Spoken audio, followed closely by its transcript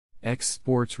X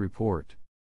Sports Report.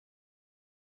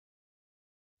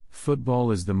 Football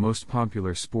is the most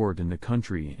popular sport in the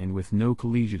country, and with no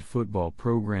collegiate football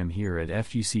program here at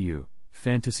FGCU,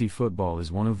 fantasy football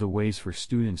is one of the ways for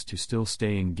students to still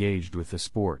stay engaged with the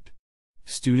sport.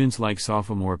 Students like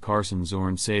sophomore Carson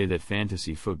Zorn say that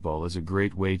fantasy football is a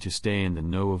great way to stay in the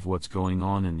know of what's going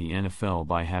on in the NFL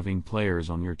by having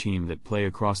players on your team that play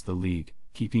across the league,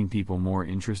 keeping people more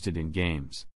interested in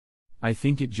games. "I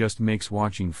think it just makes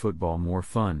watching football more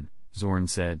fun," Zorn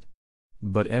said.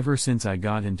 "But ever since I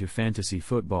got into fantasy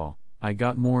football, I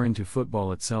got more into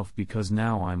football itself because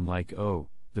now I'm like, oh,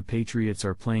 the Patriots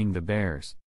are playing the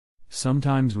Bears.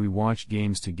 Sometimes we watch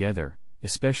games together,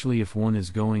 especially if one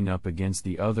is going up against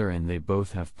the other and they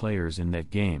both have players in that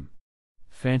game."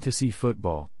 Fantasy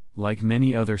football, like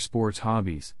many other sports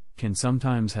hobbies, can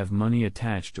sometimes have money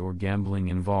attached or gambling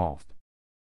involved.